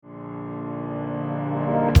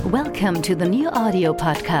Welcome to the new audio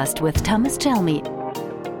podcast with Thomas Chelmy.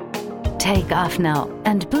 Take off now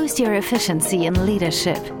and boost your efficiency in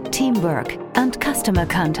leadership, teamwork, and customer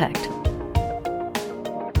contact.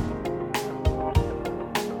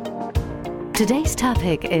 Today's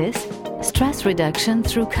topic is stress reduction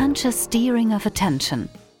through conscious steering of attention.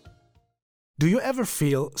 Do you ever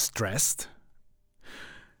feel stressed?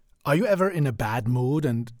 Are you ever in a bad mood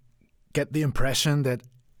and get the impression that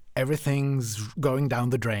everything's going down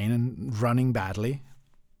the drain and running badly?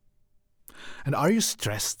 And are you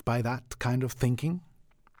stressed by that kind of thinking?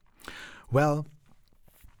 Well,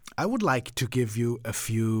 I would like to give you a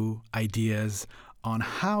few ideas on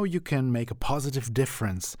how you can make a positive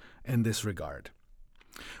difference in this regard.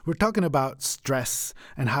 We're talking about stress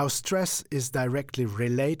and how stress is directly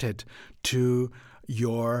related to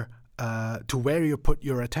to where you put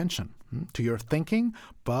your attention, to your thinking,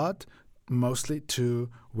 but mostly to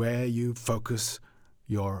where you focus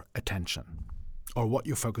your attention or what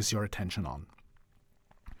you focus your attention on.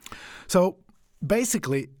 So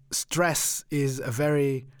basically, stress is a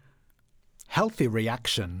very healthy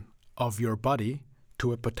reaction of your body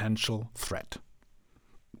to a potential threat.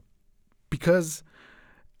 Because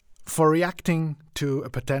for reacting to a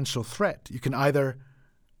potential threat, you can either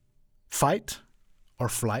fight or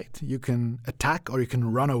flight, you can attack or you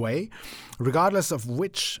can run away. Regardless of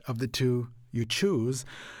which of the two you choose,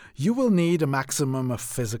 you will need a maximum of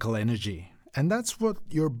physical energy. And that's what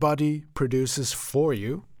your body produces for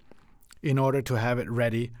you in order to have it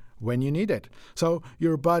ready when you need it. So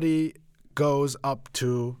your body goes up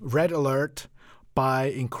to red alert by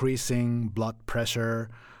increasing blood pressure,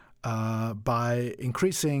 by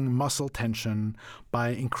increasing muscle tension, by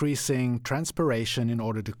increasing transpiration in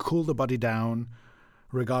order to cool the body down.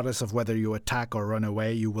 Regardless of whether you attack or run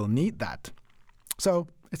away, you will need that. So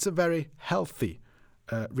it's a very healthy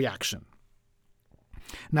reaction.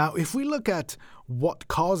 Now, if we look at what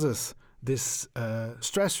causes this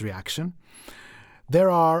stress reaction, there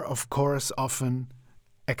are, of course, often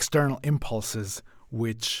external impulses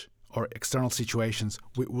or external situations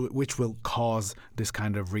which will cause this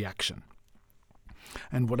kind of reaction.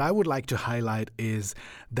 And what I would like to highlight is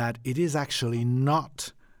that it is actually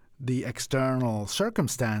not the external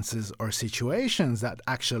circumstances or situations that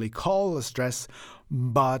actually cause stress,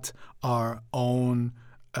 but our own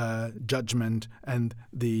judgment and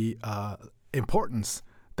the importance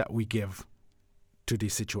that we give to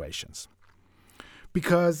these situations.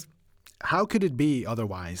 Because how could it be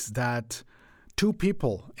otherwise that two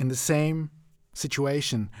people in the same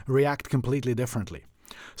situation react completely differently?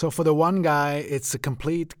 So for the one guy, it's a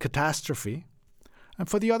complete catastrophe. And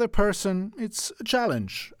for the other person, it's a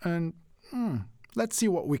challenge. And let's see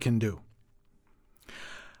what we can do.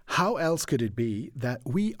 How else could it be that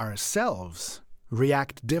we ourselves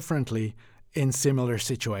react differently in similar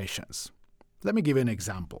situations? Let me give you an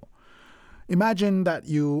example. Imagine that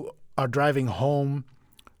you are driving home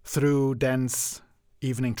through dense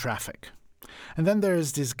evening traffic. And then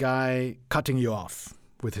there's this guy cutting you off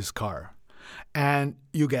with his car. And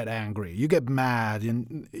you get angry, you get mad,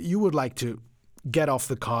 and you would like to get off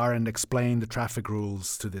the car and explain the traffic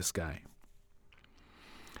rules to this guy.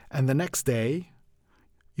 And the next day,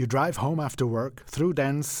 you drive home after work through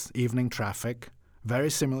dense evening traffic, very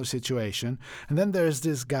similar situation, and then there's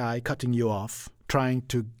this guy cutting you off, trying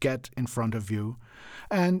to get in front of you,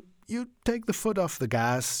 and you take the foot off the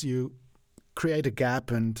gas, you create a gap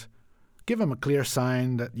and give him a clear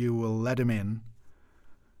sign that you will let him in.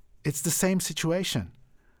 It's the same situation,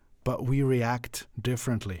 but we react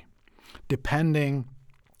differently, depending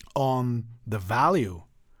on the value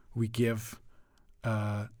we give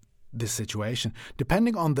this situation,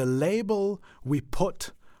 depending on the label we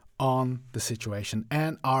put on the situation.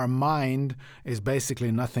 And our mind is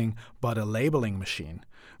basically nothing but a labeling machine.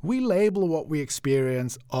 We label what we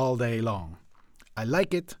experience all day long. I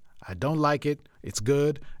like it, I don't like it, it's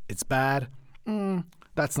good, it's bad,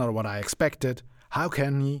 that's not what I expected, how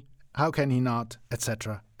can he not,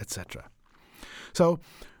 etc., etc. So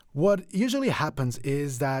what usually happens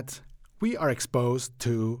is that we are exposed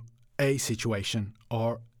to a situation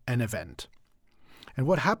or an event. And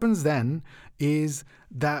what happens then is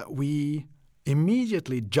that we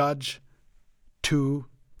immediately judge two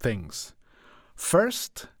things.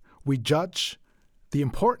 First, we judge the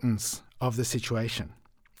importance of the situation.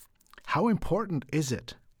 How important is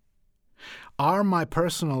it? Are my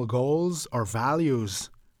personal goals or values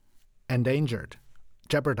endangered,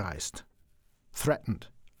 jeopardized, threatened?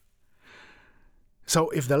 So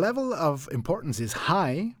if the level of importance is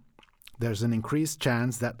high, there's an increased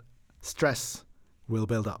chance that stress will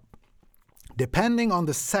build up. Depending on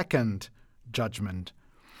the second judgment,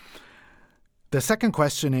 The second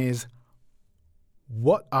question is,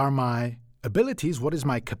 what are my abilities? What is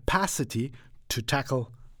my capacity to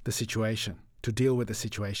tackle the situation, to deal with the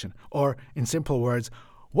situation? Or in simple words,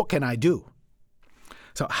 what can I do?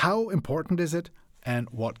 So how important is it and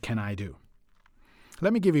what can I do?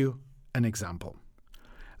 Let me give you an example.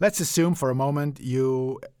 Let's assume for a moment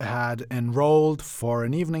you had enrolled for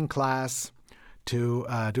an evening class to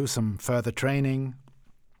do some further training.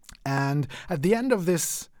 And at the end of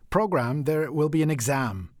this program, there will be an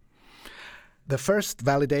exam. The first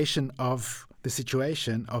validation of the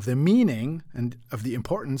situation, of the meaning and of the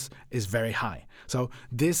importance is very high. So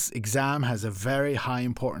this exam has a very high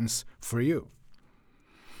importance for you.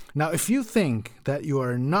 Now, if you think that you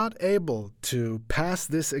are not able to pass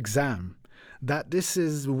this exam, that this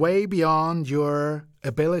is way beyond your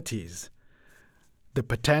abilities, the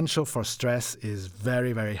potential for stress is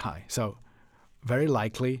very, very high. So very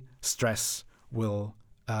likely stress will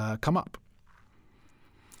come up.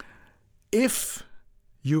 If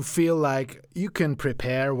you feel like you can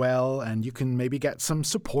prepare well and you can maybe get some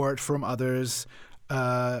support from others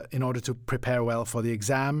in order to prepare well for the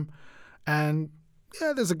exam, and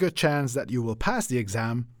there's a good chance that you will pass the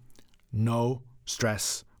exam, no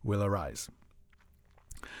stress will arise.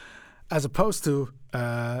 As opposed to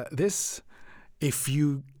this, if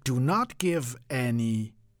you do not give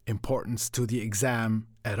any importance to the exam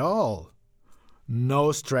at all,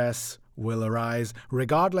 no stress will arise,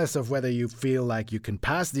 regardless of whether you feel like you can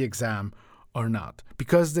pass the exam or not.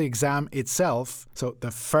 Because the exam itself, so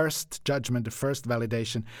the first judgment, the first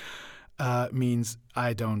validation, means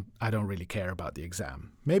I don't really care about the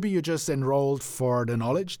exam. Maybe you just enrolled for the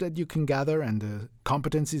knowledge that you can gather and the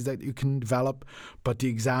competencies that you can develop, but the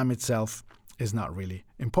exam itself is not really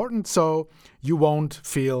important, so you won't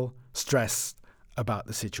feel stressed about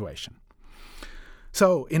the situation.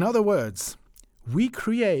 So, in other words, we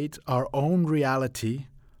create our own reality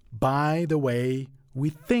by the way we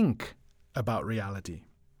think about reality.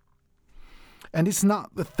 And it's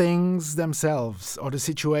not the things themselves or the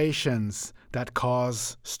situations that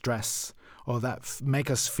cause stress or that make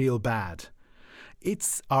us feel bad.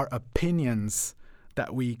 It's our opinions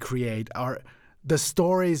that we create, the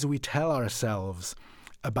stories we tell ourselves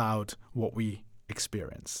about what we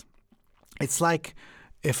experience. It's like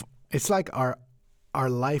our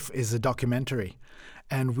life is a documentary,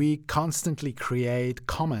 and we constantly create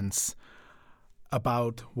comments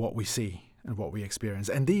about what we see and what we experience.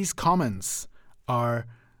 And these comments are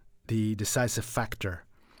the decisive factor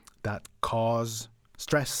that cause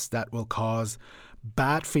stress, that will cause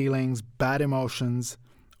bad feelings, bad emotions,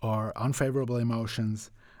 or unfavorable emotions,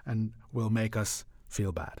 and will make us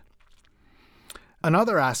feel bad.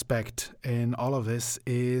 Another aspect in all of this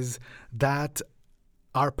is that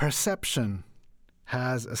our perception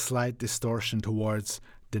has a slight distortion towards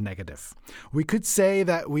the negative. We could say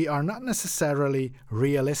that we are not necessarily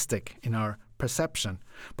realistic in our perception,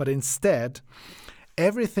 but instead,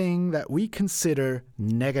 everything that we consider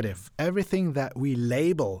negative, everything that we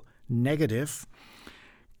label negative,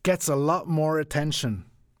 gets a lot more attention.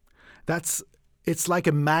 It's like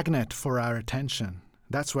a magnet for our attention.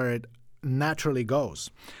 That's where it naturally goes.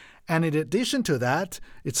 And in addition to that,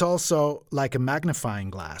 it's also like a magnifying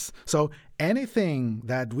glass. So anything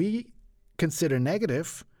that we consider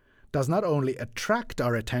negative does not only attract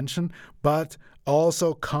our attention, but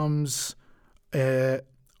also comes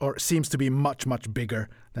or seems to be much, much bigger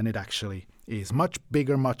than it actually is. Much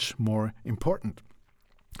bigger, much more important.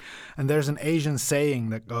 And there's an Asian saying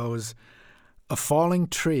that goes, a falling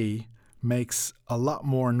tree makes a lot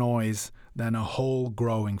more noise than a whole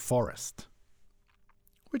growing forest,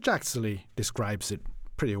 which actually describes it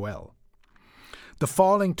pretty well. The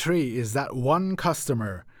falling tree is that one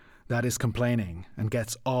customer that is complaining and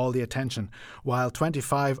gets all the attention, while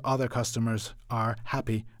 25 other customers are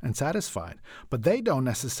happy and satisfied, but they don't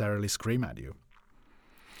necessarily scream at you.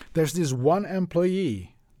 There's this one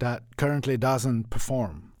employee that currently doesn't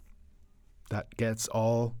perform, that gets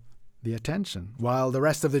all the attention, while the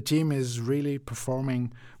rest of the team is really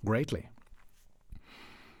performing greatly.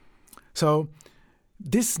 So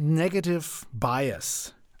this negative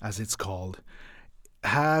bias, as it's called,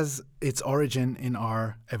 has its origin in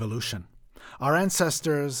our evolution. Our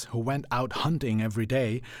ancestors who went out hunting every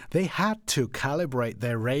day, they had to calibrate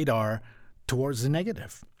their radar towards the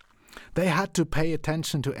negative. They had to pay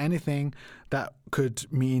attention to anything that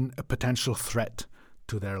could mean a potential threat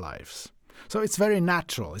to their lives. So it's very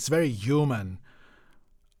natural, it's very human,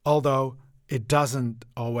 although it doesn't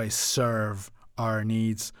always serve our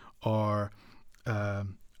needs or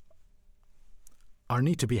our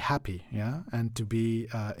need to be happy, and to be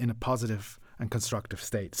in a positive and constructive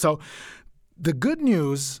state. So the good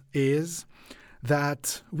news is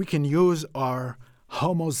that we can use our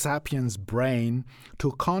Homo sapiens brain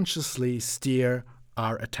to consciously steer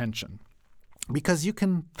our attention. Because you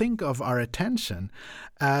can think of our attention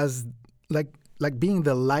as like being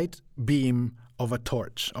the light beam of a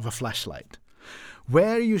torch, of a flashlight.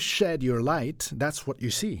 Where you shed your light, that's what you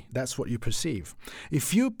see, that's what you perceive.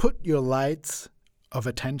 If you put your lights of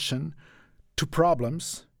attention to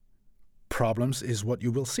problems, problems is what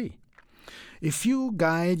you will see. If you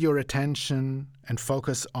guide your attention and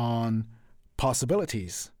focus on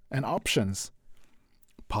possibilities and options,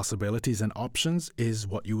 possibilities and options is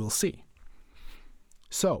what you will see.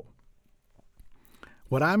 So,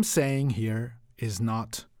 what I'm saying here is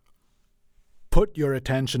not put your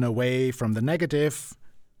attention away from the negative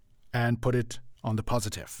and put it on the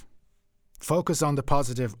positive. Focus on the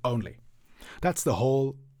positive only. That's the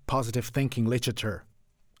whole positive thinking literature.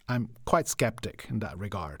 I'm quite skeptic in that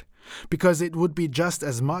regard, because it would be just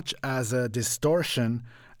as much as a distortion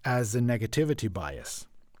as a negativity bias.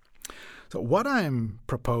 So what I'm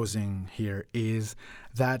proposing here is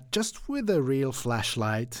that just with a real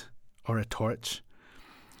flashlight or a torch,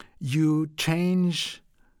 you turn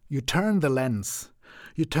the lens.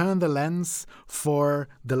 You turn the lens for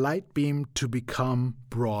the light beam to become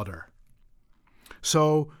broader.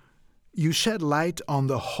 So you shed light on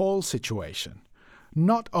the whole situation,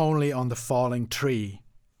 not only on the falling tree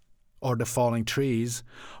or the falling trees,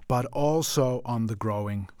 but also on the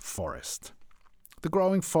growing forest. The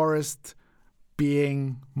growing forest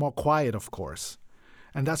being more quiet, of course.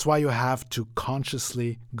 And that's why you have to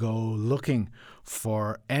consciously go looking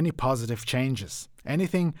for any positive changes,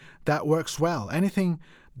 anything that works well, anything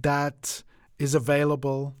that is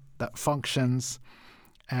available, that functions,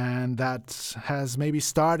 and that has maybe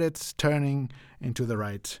started turning into the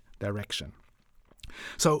right direction.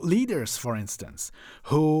 So leaders, for instance,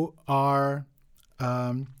 who are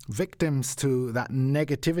victims to that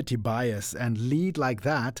negativity bias and lead like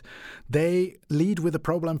that, they lead with a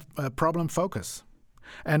problem focus.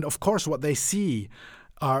 And of course, what they see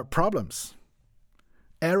are problems,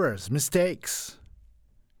 errors, mistakes,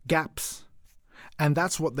 gaps. And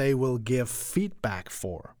that's what they will give feedback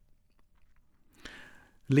for.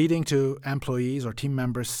 Leading to employees or team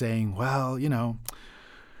members saying, well,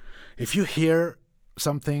 if you hear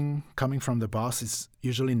something coming from the boss, it's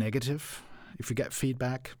usually negative. If you get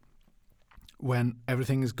feedback when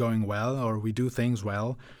everything is going well or we do things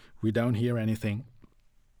well, we don't hear anything.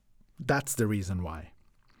 That's the reason why.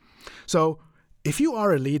 So if you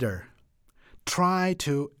are a leader, try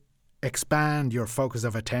to expand your focus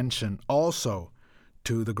of attention also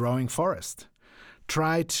to the growing forest.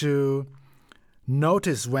 Try to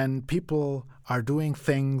notice when people are doing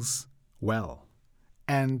things well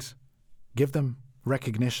and give them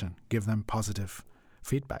recognition, give them positive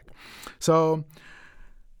feedback. So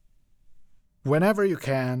whenever you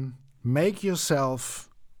can, make yourself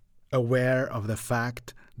aware of the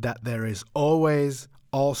fact that there is always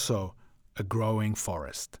also a growing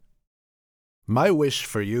forest. My wish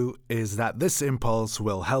for you is that this impulse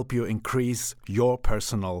will help you increase your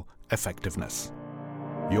personal effectiveness.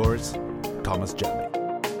 Yours, Thomas Jelmy.